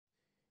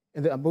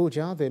In the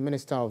Abuja, the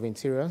Minister of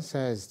Interior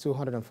says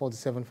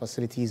 247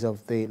 facilities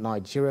of the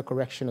Nigeria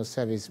Correctional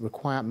Service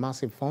require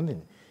massive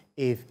funding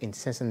if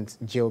incessant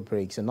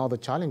jailbreaks and other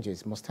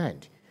challenges must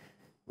end.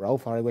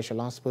 Rauf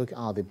Aregbesola spoke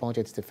at the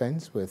Budget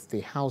Defense with the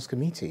House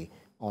Committee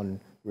on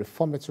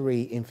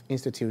Reformatory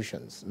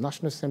Institutions.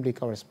 National Assembly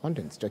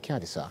correspondent Jackie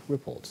Adisa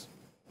reports.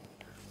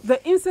 The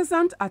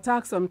incessant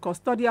attacks on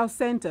custodial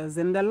centers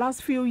in the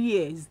last few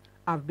years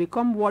have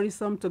become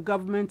worrisome to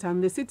government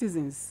and the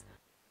citizens.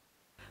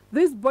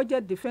 This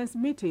budget defense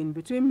meeting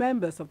between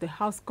members of the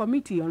House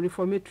Committee on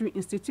Reformatory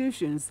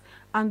Institutions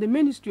and the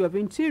Ministry of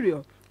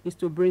Interior is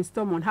to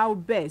brainstorm on how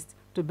best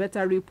to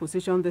better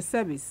reposition the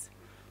service.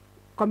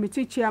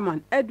 Committee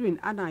Chairman Edwin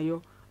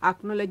Anayo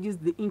acknowledges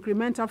the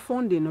incremental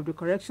funding of the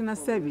correctional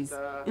service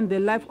in the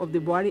life of the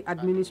Buhari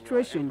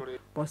administration,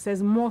 but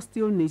says more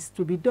still needs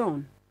to be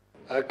done.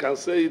 I can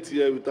say it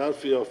here without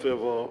fear or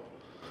favor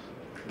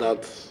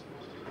that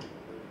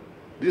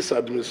this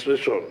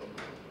administration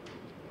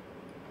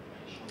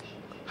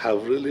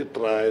have really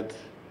tried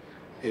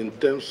in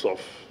terms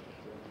of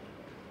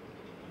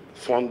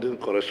funding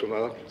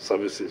correctional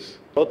services.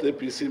 Not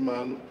APC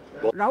man.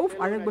 Rauf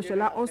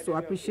Aregbesola also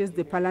appreciates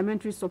the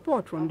parliamentary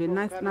support from the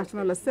 9th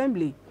National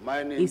Assembly.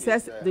 He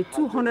says the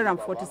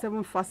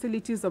 247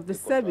 facilities of the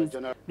service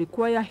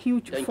require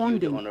huge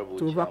funding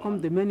to overcome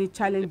the many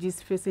challenges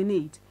facing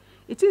it.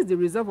 It is the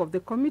resolve of the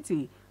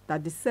committee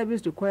that the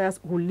service requires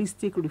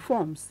holistic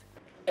reforms.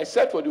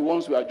 Except for the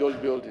ones we are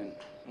just building,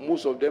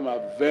 most of them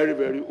are very,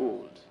 very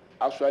old.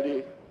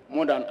 Actually,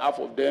 more than half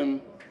of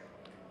them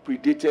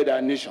predated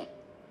our nation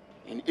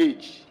in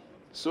age.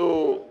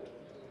 So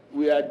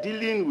we are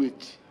dealing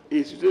with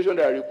a situation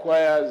that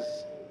requires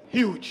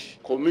huge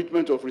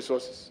commitment of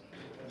resources.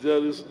 There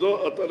is no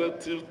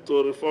alternative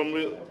to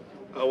reforming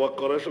our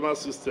correctional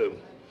system.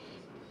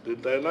 The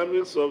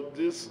dynamics of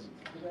this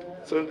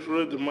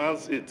century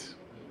demands it.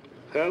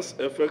 Hence,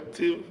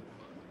 effective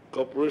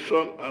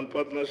cooperation and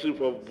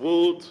partnership of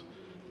both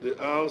the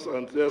arms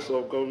and tiers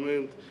of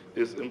government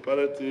is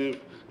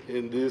imperative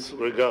in this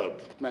regard.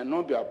 It might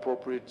not be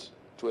appropriate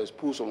to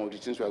expose some of the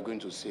things we are going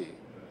to say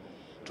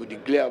to the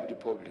glare of the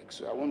public.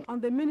 So On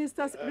the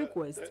minister's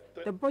request,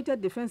 the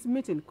budget defense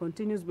meeting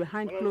continues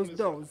behind closed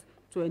doors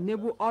to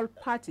enable all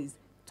parties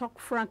talk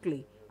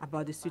frankly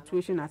about the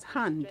situation at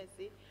hand.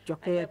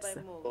 Jackie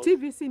Adisa,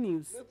 TVC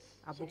News,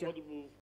 Abuja.